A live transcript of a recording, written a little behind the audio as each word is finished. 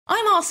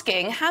I'm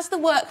asking, has the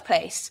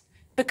workplace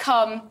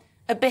become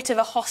a bit of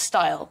a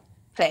hostile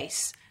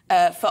place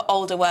for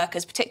older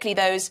workers, particularly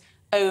those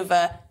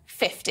over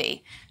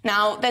 50?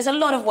 Now, there's a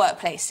lot of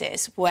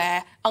workplaces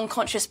where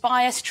unconscious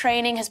bias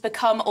training has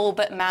become all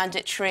but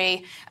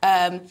mandatory.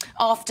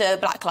 After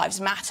Black Lives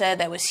Matter,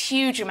 there was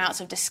huge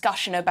amounts of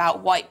discussion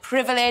about white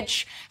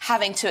privilege,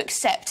 having to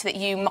accept that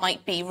you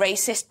might be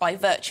racist by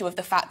virtue of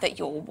the fact that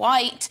you're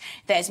white.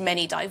 There's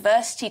many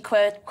diversity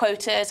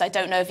quotas. I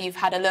don't know if you've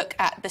had a look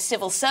at the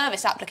civil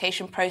service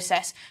application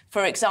process,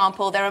 for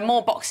example. There are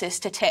more boxes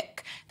to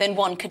tick than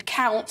one could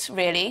count,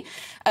 really.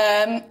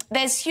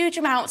 There's huge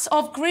amounts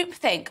of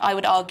groupthink, I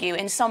would argue,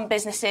 in some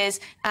businesses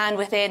and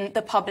within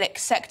the public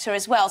sector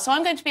as well. So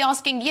I'm going to be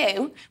asking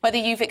you whether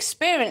you've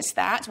experienced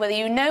that, whether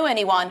you know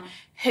anyone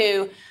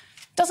who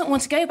doesn't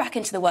want to go back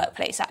into the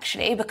workplace,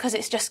 actually, because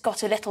it's just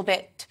got a little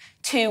bit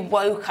too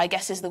woke, I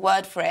guess is the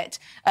word for it,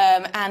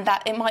 and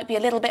that it might be a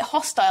little bit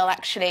hostile,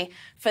 actually,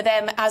 for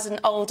them as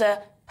an older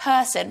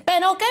person.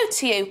 Ben, I'll go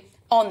to you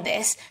on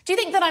this. Do you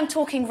think that I'm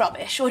talking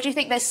rubbish, or do you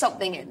think there's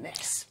something in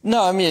this?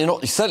 No, I mean,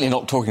 you're certainly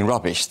not talking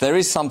rubbish. There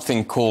is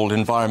something called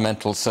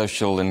environmental,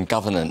 social and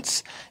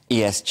governance,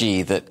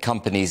 ESG, that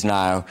companies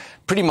now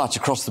pretty much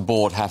across the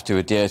board have to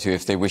adhere to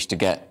if they wish to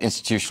get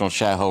institutional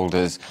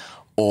shareholders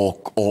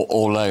or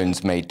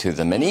loans made to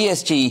them. And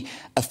ESG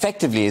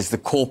effectively is the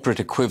corporate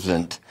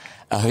equivalent.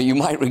 You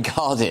might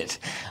regard it.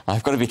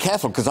 I've got to be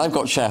careful because I've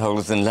got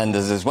shareholders and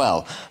lenders as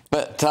well.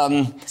 But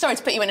sorry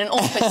to put you in an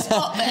awkward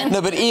spot then.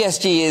 No, but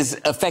ESG is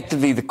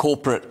effectively the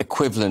corporate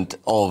equivalent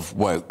of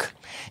woke.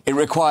 It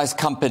requires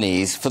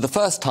companies, for the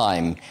first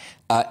time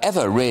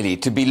ever really,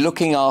 to be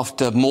looking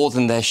after more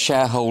than their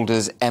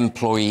shareholders,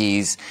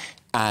 employees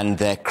and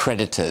their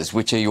creditors,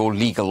 which are your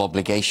legal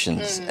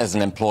obligations as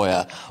an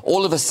employer.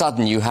 All of a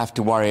sudden you have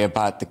to worry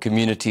about the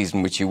communities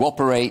in which you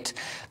operate,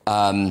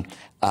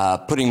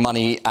 putting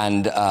money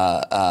and,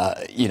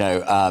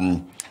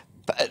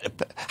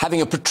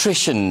 having a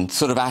patrician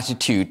sort of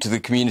attitude to the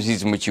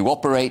communities in which you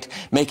operate,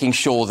 making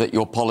sure that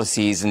your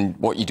policies and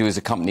what you do as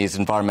a company is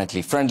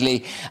environmentally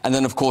friendly, and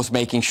then, of course,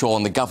 making sure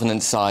on the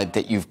governance side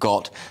that you've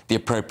got the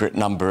appropriate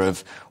number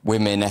of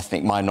women,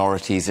 ethnic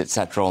minorities,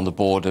 etc., on the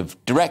board of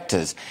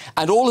directors.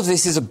 And all of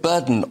this is a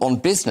burden on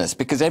business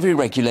because every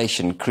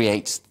regulation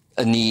creates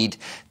a need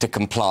to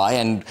comply,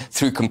 and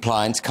through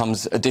compliance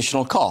comes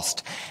additional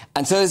cost.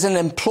 And so as an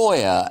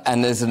employer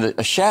and as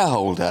a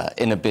shareholder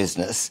in a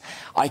business,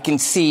 I can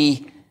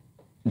see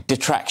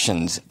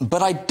detractions,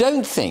 but I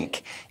don't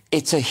think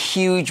it's a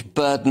huge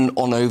burden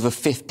on over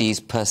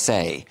 50s per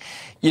se.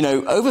 You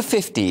know, over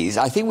 50s,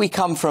 I think we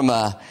come from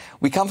a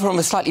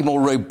slightly more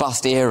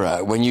robust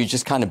era when you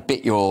just kind of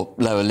bit your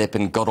lower lip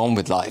and got on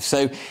with life.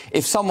 So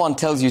if someone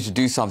tells you to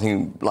do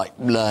something like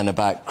learn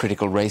about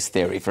critical race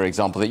theory, for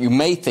example, that you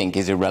may think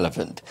is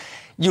irrelevant,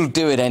 you'll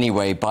do it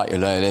anyway, bite your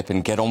lower lip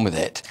and get on with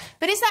it.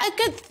 But is that a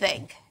good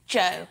thing,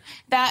 Joe,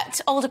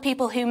 that older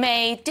people who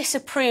may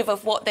disapprove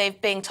of what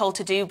they've been told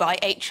to do by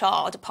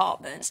HR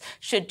departments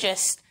should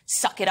just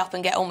suck it up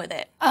and get on with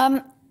it?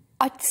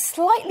 I'd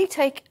slightly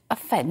take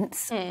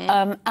offence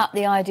at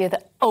the idea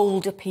that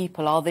older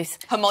people are this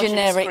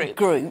generic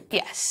group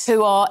yes,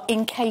 who are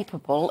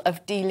incapable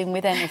of dealing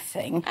with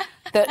anything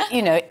that,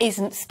 you know,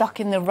 isn't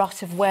stuck in the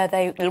rut of where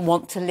they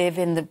want to live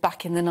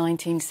back in the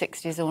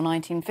 1960s or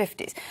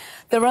 1950s.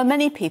 There are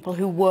many people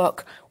who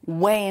work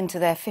way into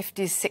their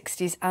 50s,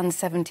 60s and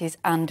 70s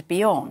and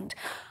beyond.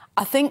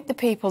 I think the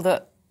people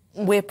that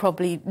we're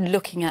probably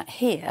looking at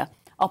here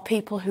are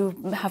people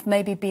who have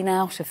maybe been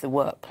out of the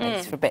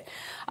workplace for a bit.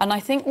 And I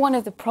think one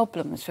of the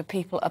problems for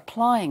people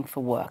applying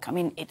for work, I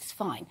mean, it's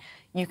fine.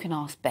 You can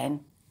ask Ben.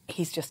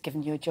 He's just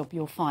given you a job.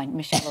 You're fine.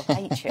 Michelle will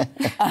hate you.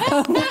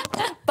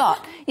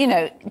 But, you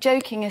know,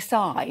 joking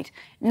aside,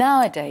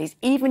 nowadays,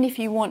 even if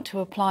you want to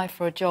apply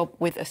for a job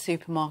with a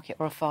supermarket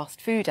or a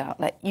fast food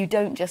outlet, you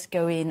don't just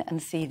go in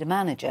and see the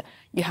manager.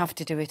 You have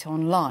to do it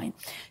online.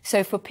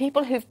 So for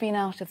people who've been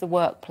out of the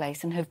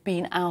workplace and have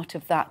been out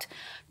of that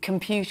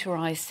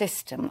computerised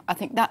system, I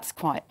think that's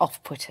quite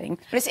off-putting.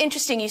 But it's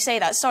interesting you say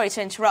that. Sorry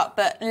to interrupt,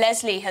 but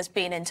Leslie has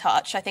been in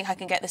touch. I think I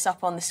can get this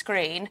up on the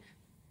screen.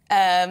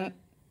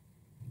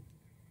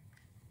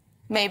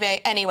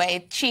 Maybe,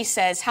 anyway, she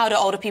says, how do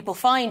older people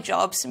find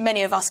jobs?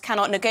 Many of us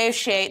cannot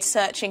negotiate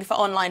searching for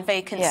online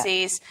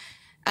vacancies,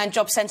 and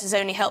job centres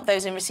only help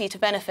those in receipt of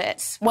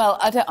benefits. Well,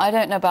 I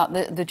don't know about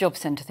the job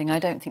centre thing. I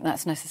don't think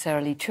that's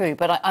necessarily true.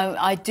 But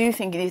I do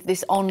think it is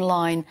this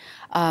online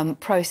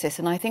process.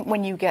 And I think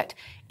when you get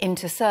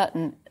into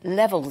certain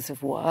levels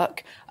of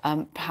work,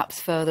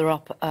 perhaps further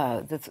up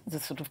the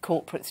sort of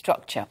corporate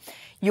structure,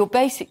 you're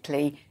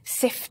basically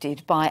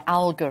sifted by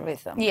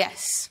algorithm.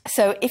 Yes.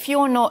 So if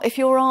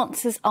your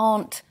answers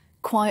aren't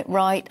quite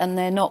right and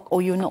they're not,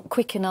 or you're not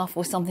quick enough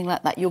or something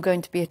like that, you're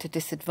going to be at a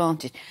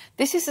disadvantage.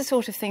 This is the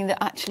sort of thing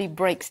that actually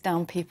breaks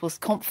down people's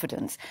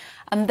confidence.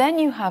 And then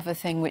you have a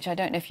thing, which I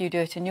don't know if you do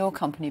it in your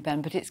company,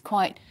 Ben, but it's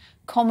quite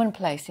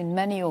commonplace in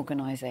many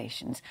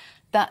organisations,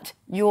 that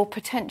your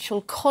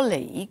potential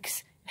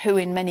colleagues, who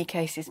in many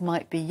cases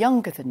might be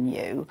younger than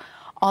you,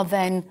 are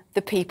then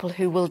the people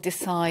who will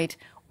decide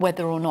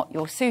whether or not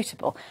you're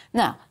suitable.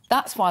 Now,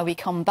 that's why we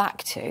come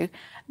back to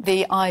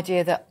the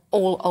idea that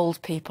all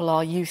old people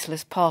are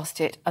useless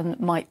past it and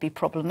might be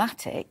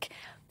problematic.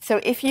 So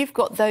if you've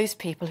got those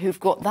people who've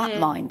got that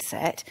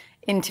mindset,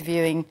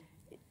 interviewing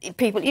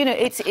people, you know,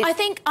 it's...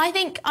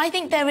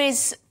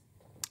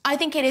 I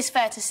think it is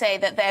fair to say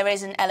that there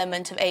is an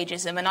element of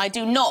ageism, and I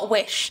do not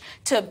wish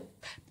to,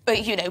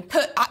 you know,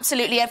 put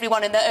absolutely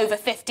everyone in the over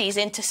 50s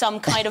into some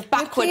kind of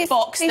backward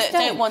box that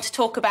don't want to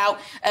talk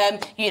about,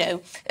 you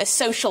know,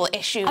 social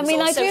issues or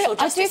social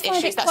justice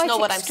issues. That's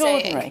not what I'm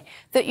saying.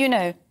 That, you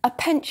know, a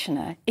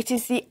pensioner, it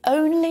is the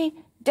only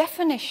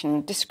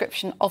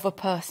description of a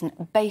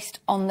person based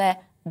on their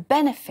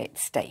benefit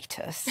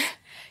status.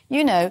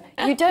 You know,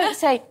 you don't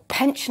say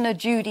pensioner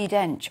Judi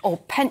Dench or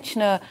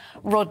pensioner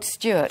Rod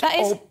Stewart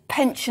or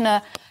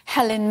pensioner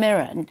Helen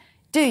Mirren,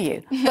 do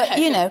you? But,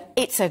 you know,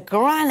 it's a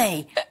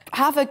granny,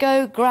 have a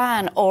go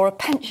gran, or a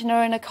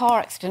pensioner in a car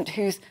accident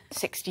who's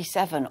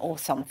 67 or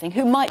something,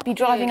 who might be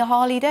driving a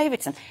Harley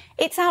Davidson.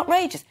 It's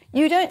outrageous.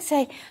 You don't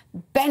say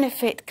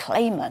benefit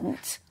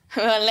claimant.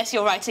 Well, unless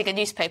you're writing a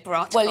newspaper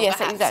article. Well, yes,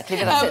 perhaps. Exactly.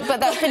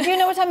 But do you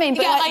know what I mean?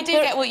 But yeah, I do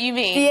get what you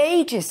mean. The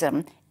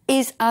ageism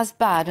is as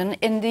bad. And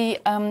in the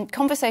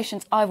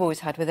conversations I've always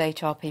had with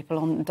HR people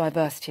on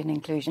diversity and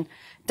inclusion,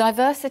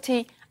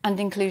 diversity and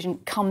inclusion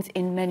comes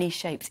in many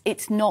shapes.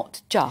 It's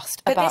not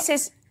just about...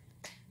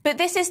 But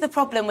this is the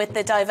problem with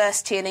the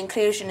diversity and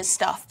inclusion and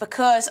stuff,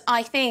 because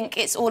I think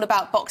it's all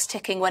about box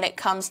ticking when it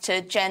comes to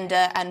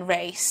gender and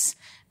race,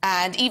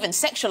 and even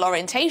sexual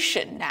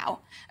orientation now.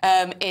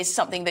 Is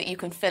something that you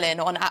can fill in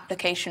on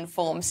application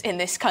forms in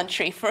this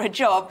country for a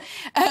job.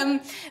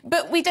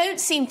 But we don't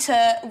seem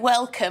to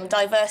welcome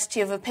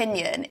diversity of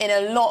opinion in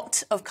a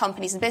lot of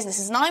companies and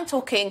businesses. And I'm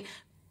talking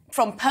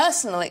from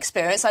personal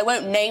experience. I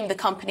won't name the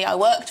company I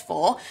worked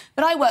for,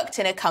 but I worked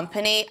in a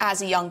company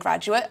as a young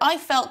graduate. I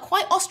felt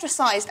quite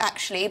ostracised,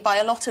 actually, by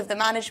a lot of the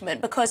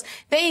management because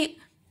they...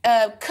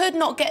 could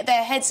not get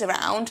their heads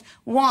around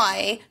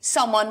why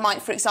someone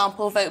might, for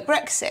example, vote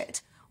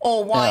Brexit,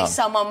 or why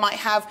someone might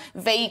have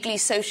vaguely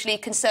socially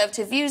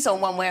conservative views on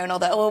one way or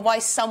another, or why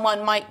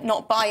someone might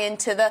not buy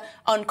into the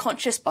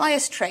unconscious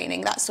bias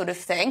training, that sort of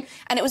thing.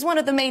 And it was one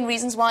of the main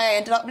reasons why I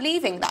ended up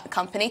leaving that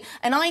company.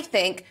 And I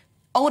think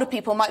older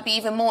people might be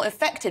even more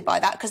affected by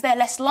that because they're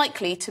less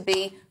likely to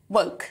be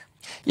woke.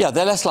 Yeah,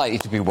 they're less likely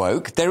to be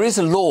woke. There is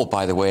a law,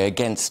 by the way,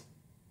 against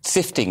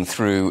sifting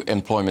through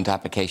employment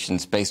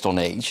applications based on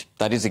age.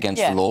 That is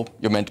against the law.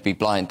 You're meant to be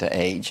blind to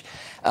age.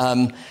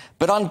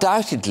 But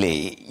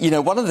undoubtedly, you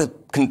know, one of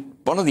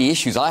the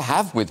issues I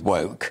have with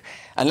woke,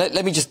 and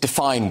let me just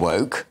define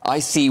woke. I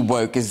see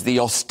woke as the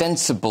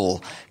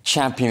ostensible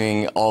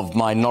championing of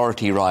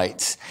minority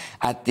rights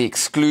at the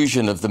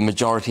exclusion of the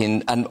majority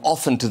and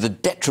often to the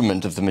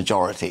detriment of the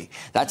majority.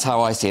 That's how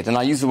I see it. And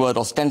I use the word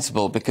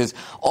ostensible because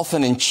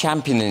often in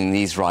championing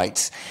these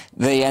rights,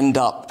 they end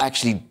up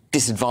actually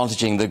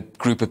disadvantaging the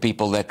group of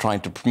people they're trying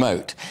to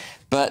promote.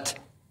 But,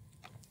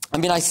 I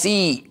mean, I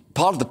see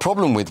part of the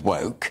problem with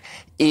woke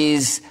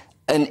is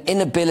an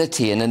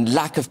inability and a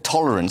lack of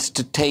tolerance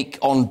to take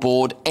on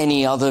board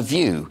any other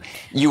view.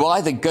 You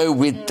either go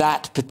with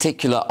that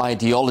particular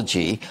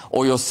ideology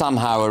or you're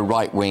somehow a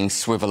right-wing,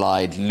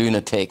 swivel-eyed,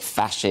 lunatic,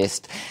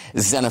 fascist,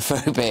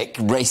 xenophobic,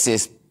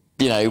 racist,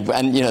 you know,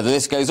 and, you know, the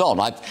list goes on.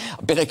 I've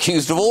been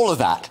accused of all of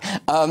that,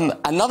 and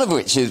none of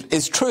which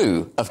is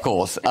true, of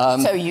course.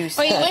 So you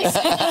say.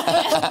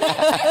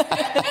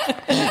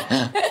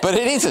 But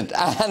it isn't.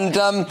 And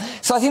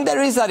so I think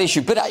there is that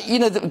issue. But, you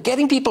know,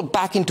 getting people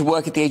back into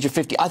work at the age of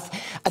 50, I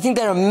think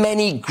there are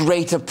many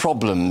greater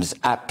problems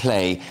at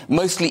play,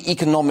 mostly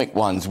economic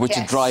ones, which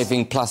are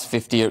driving plus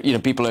 50, you know,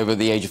 people over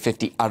the age of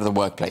 50 out of the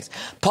workplace.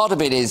 Part of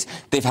it is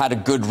they've had a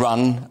good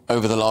run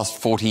over the last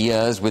 40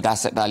 years with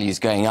asset values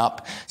going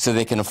up, so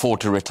they can afford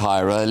to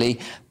retire early.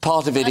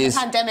 Part of it is...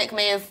 The pandemic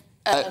may have...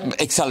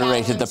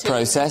 accelerated the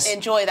process.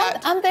 Enjoy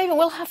that. And they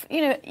will have,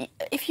 you know,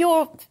 if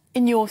you're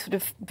in your sort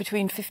of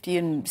between 50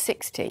 and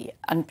 60,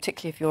 and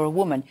particularly if you're a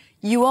woman,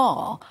 you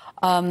are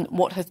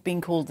what has been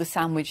called the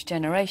sandwich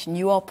generation.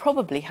 You are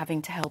probably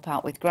having to help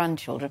out with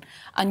grandchildren,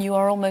 and you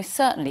are almost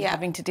certainly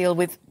having to deal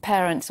with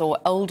parents or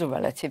older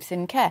relatives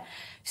in care.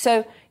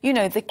 So, you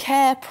know, the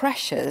care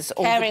pressures...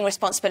 Caring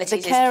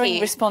responsibilities the caring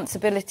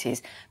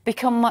responsibilities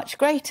become much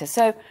greater.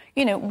 So,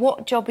 you know,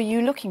 what job are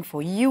you looking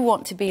for? You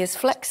want to be as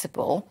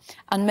flexible,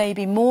 and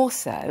maybe more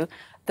so,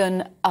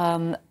 than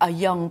a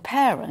young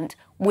parent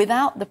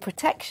without the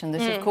protection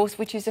that, of course,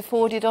 which is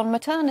afforded on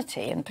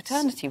maternity and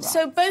paternity rights.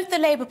 So both the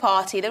Labour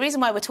Party, the reason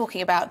why we're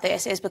talking about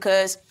this is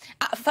because,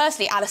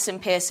 firstly, Alison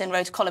Pearson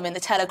wrote a column in The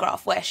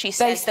Telegraph where she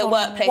says the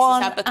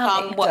workplaces have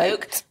become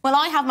woke. Well,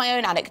 I have my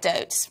own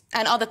anecdotes,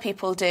 and other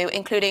people do,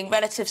 including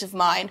relatives of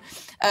mine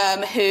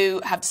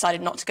who have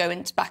decided not to go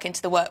back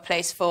into the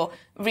workplace for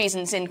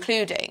reasons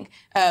including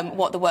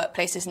what the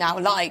workplace is now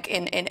like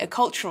in a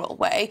cultural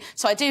way.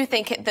 So I do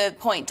think the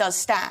point does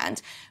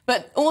stand.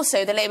 But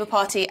also the Labour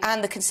Party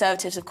and the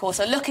Conservatives, of course,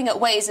 are looking at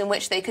ways in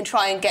which they can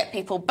try and get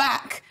people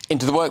back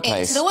into the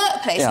workplace.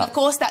 And of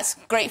course, that's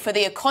great for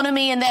the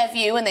economy in their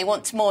view, and they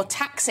want more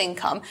tax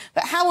income.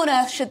 But how on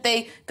earth should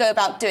they go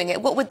about doing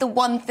it? What would the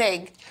one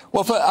thing...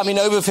 Well,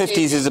 over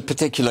 50s is a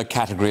particular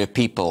category of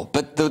people,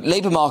 but the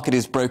labour market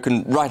is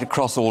broken right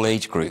across all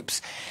age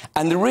groups.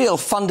 And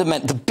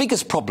the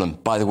biggest problem,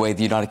 by the way,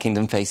 the United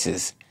Kingdom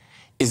faces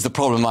is the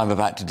problem I'm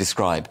about to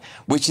describe,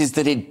 which is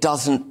that it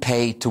doesn't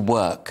pay to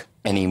work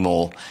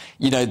anymore.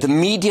 You know, the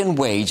median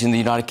wage in the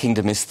United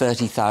Kingdom is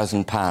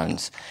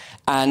 £30,000.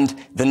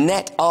 And the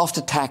net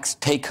after-tax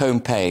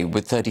take-home pay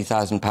with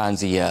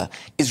 £30,000 a year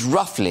is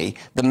roughly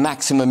the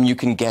maximum you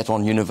can get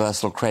on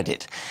universal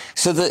credit.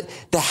 So that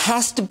there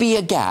has to be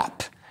a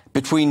gap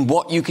between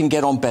what you can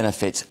get on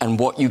benefits and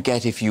what you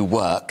get if you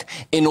work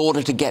in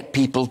order to get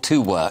people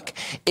to work.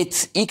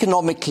 It's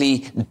economically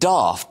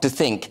daft to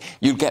think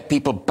you'd get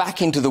people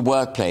back into the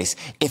workplace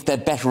if they're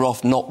better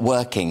off not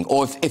working,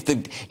 or if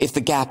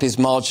the gap is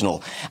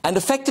marginal. And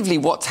effectively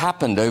what's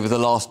happened over the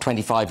last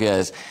 25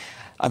 years,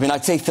 I mean,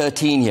 I'd say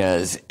 13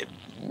 years,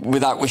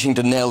 without wishing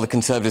to nail the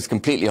Conservatives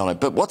completely on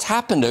it, but what's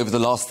happened over the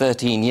last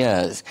 13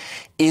 years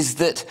is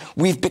that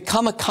we've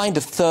become a kind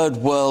of third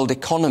world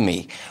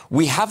economy.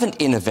 We haven't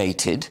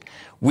innovated,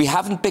 we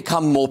haven't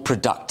become more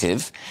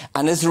productive,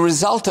 and as a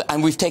result,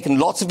 and we've taken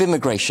lots of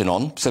immigration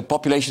on, so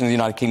population of the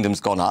United Kingdom's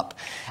gone up,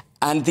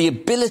 and the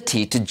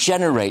ability to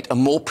generate a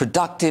more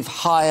productive,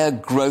 higher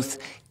growth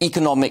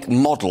economic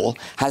model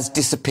has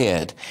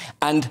disappeared.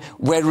 And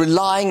we're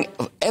relying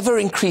ever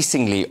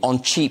increasingly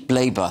on cheap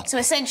labour. So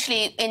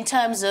essentially, in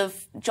terms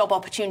of job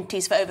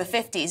opportunities for over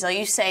 50s, are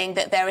you saying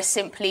that there are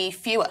simply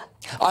fewer?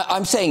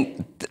 I'm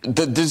saying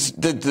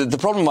the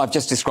problem I've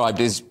just described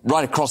is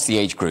right across the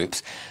age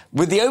groups.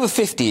 With the over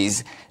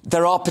 50s,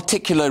 there are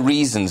particular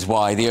reasons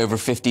why the over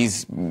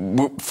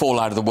 50s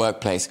fall out of the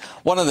workplace.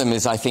 One of them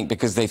is, I think,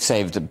 because they've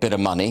saved a bit of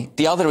money.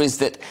 The other is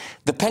that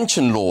the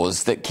pension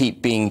laws that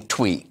keep being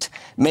tweaked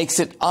makes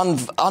it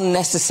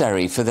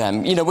unnecessary for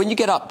them. You know, when you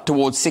get up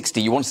towards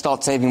 60, you want to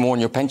start saving more on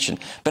your pension.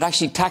 But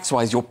actually,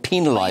 tax-wise, you're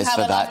penalised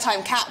for that. You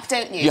have a lifetime cap,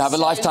 don't you? You have a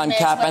lifetime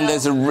cap, and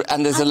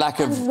there's a lack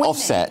of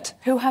offset.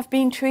 Who have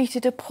been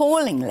treated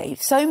appallingly.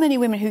 So many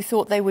women who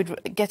thought they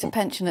would get a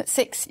pension at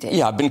 60.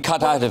 Yeah, I've been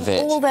cut out of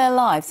it. All their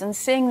lives, and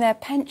seeing their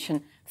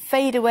pension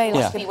fade away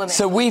like women.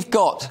 So we've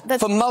got,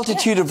 for a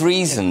multitude of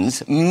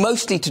reasons,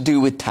 mostly to do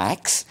with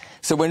tax.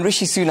 So when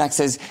Rishi Sunak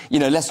says, you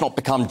know, let's not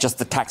become just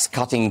the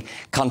tax-cutting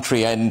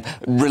country and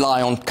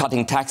rely on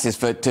cutting taxes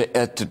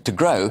to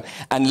grow,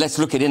 and let's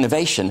look at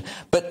innovation.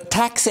 But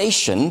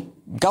taxation,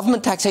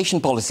 government taxation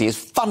policy is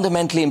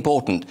fundamentally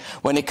important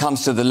when it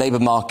comes to the labour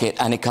market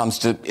and it comes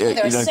to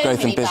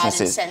growth in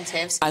businesses. Bad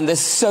incentives. And there's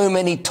so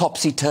many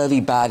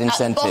topsy-turvy bad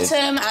incentives.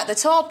 At the bottom, at the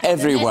top,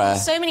 everywhere.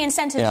 So many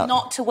incentives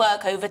not to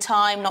work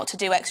overtime, not to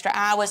do extra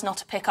hours, not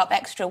to pick up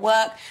extra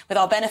work, with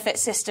our benefit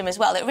system as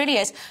well. It really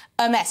is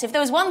a mess. If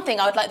there was one thing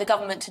I would like the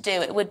government to do,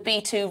 it would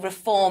be to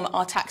reform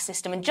our tax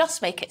system and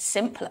just make it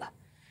simpler,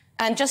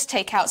 and just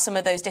take out some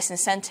of those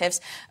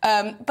disincentives.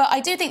 But I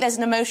do think there's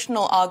an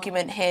emotional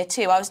argument here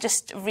too. I was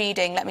just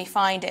reading, let me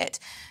find it.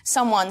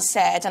 Someone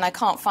said, and I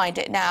can't find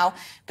it now,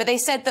 but they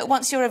said that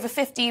once you're over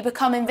 50, you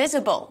become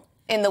invisible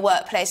in the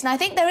workplace. And I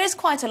think there is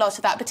quite a lot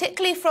of that,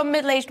 particularly from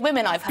middle-aged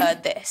women. I've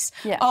heard this.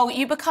 Oh,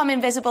 you become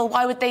invisible.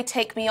 Why would they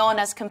take me on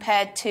as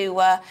compared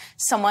to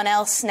someone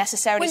else,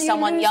 necessarily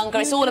someone younger?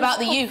 It's all about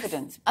the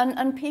youth.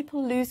 And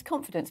people lose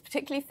confidence,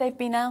 particularly if they've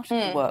been out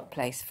of the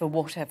workplace for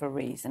whatever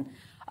reason.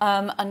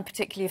 And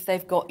particularly if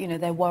they've got,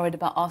 they're worried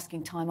about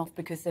asking time off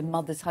because their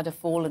mother's had a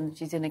fall and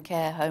she's in a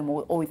care home,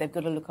 or they've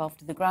got to look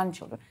after the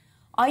grandchildren.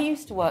 I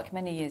used to work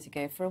many years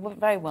ago for a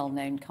very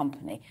well-known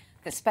company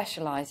that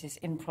specialises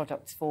in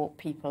products for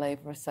people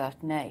over a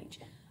certain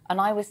age.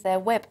 And I was their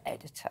web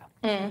editor.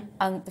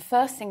 And the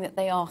first thing that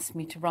they asked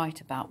me to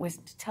write about was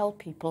to tell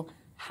people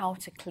how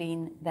to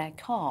clean their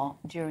car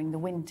during the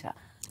winter.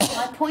 And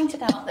I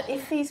pointed out that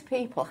if these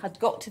people had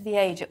got to the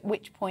age at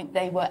which point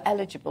they were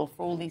eligible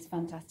for all these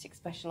fantastic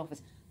special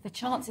offers, the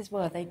chances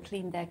were they'd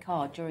cleaned their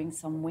car during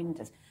some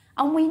winters.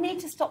 And we need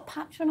to stop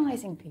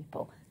patronising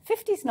people.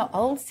 50's not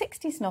old,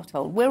 60's not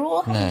old. We're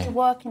all having to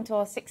work into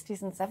our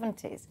 60s and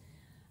 70s.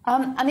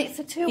 And it's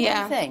a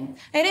two-way thing.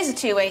 It is a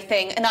two-way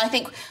thing. And I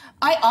think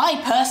I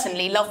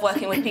personally love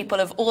working with people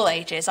of all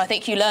ages. I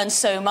think you learn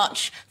so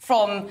much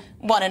from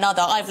one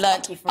another. I've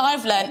learnt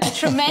a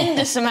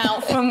tremendous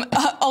amount from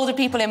older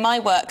people in my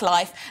work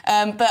life.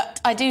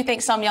 But I do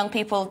think some young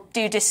people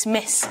do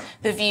dismiss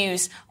the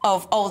views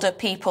of older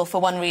people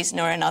for one reason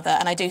or another.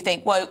 And I do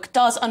think woke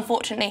does,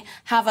 unfortunately,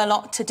 have a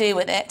lot to do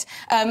with it.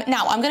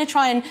 Now, I'm going to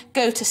try and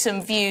go to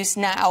some views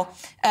now.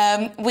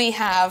 We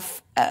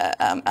have...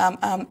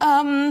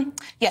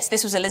 yes,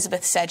 this was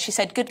Elizabeth said. She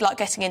said, good luck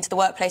getting into the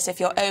workplace if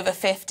you're over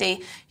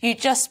 50. You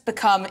just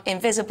become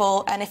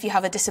invisible, and if you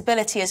have a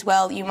disability as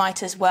well, you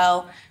might as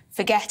well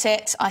forget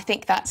it. I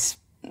think that's,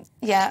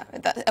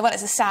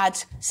 it's a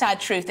sad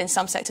truth in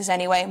some sectors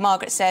anyway.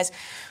 Margaret says,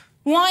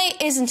 Why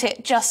isn't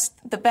it just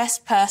the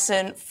best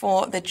person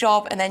for the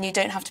job and then you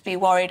don't have to be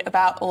worried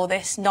about all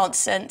this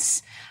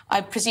nonsense?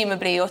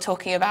 Presumably you're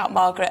talking about,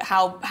 Margaret,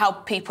 how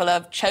people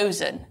are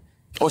chosen.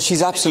 Well,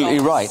 she's absolutely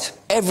right.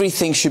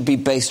 Everything should be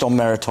based on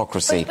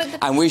meritocracy,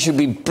 and we should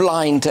be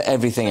blind to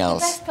everything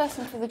else. The best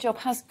person for the job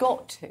has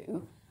got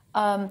to,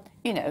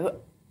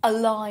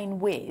 align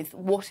with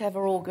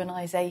whatever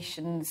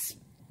organisation's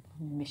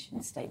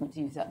mission statement,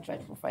 to use that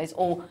dreadful phrase,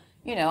 or,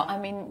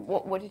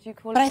 what did you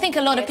call it? But I think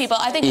a lot of people...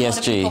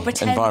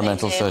 ESG,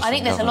 environmental, social. I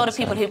think there's a lot of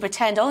people who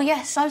pretend, oh,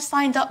 yes, I've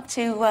signed up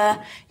to,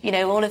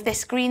 all of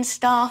this green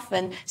stuff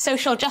and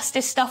social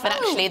justice stuff, and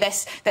actually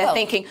they're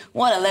thinking,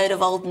 what a load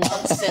of old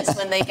nonsense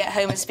when they get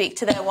home and speak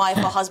to their wife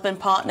or husband,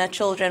 partner,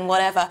 children,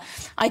 whatever.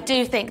 I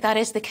do think that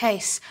is the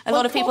case. A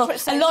lot of people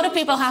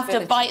have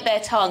to bite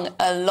their tongue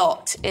a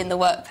lot in the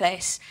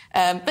workplace,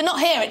 but not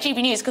here at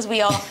GB News, because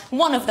we are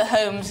one of the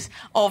homes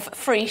of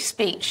free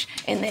speech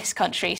in this country.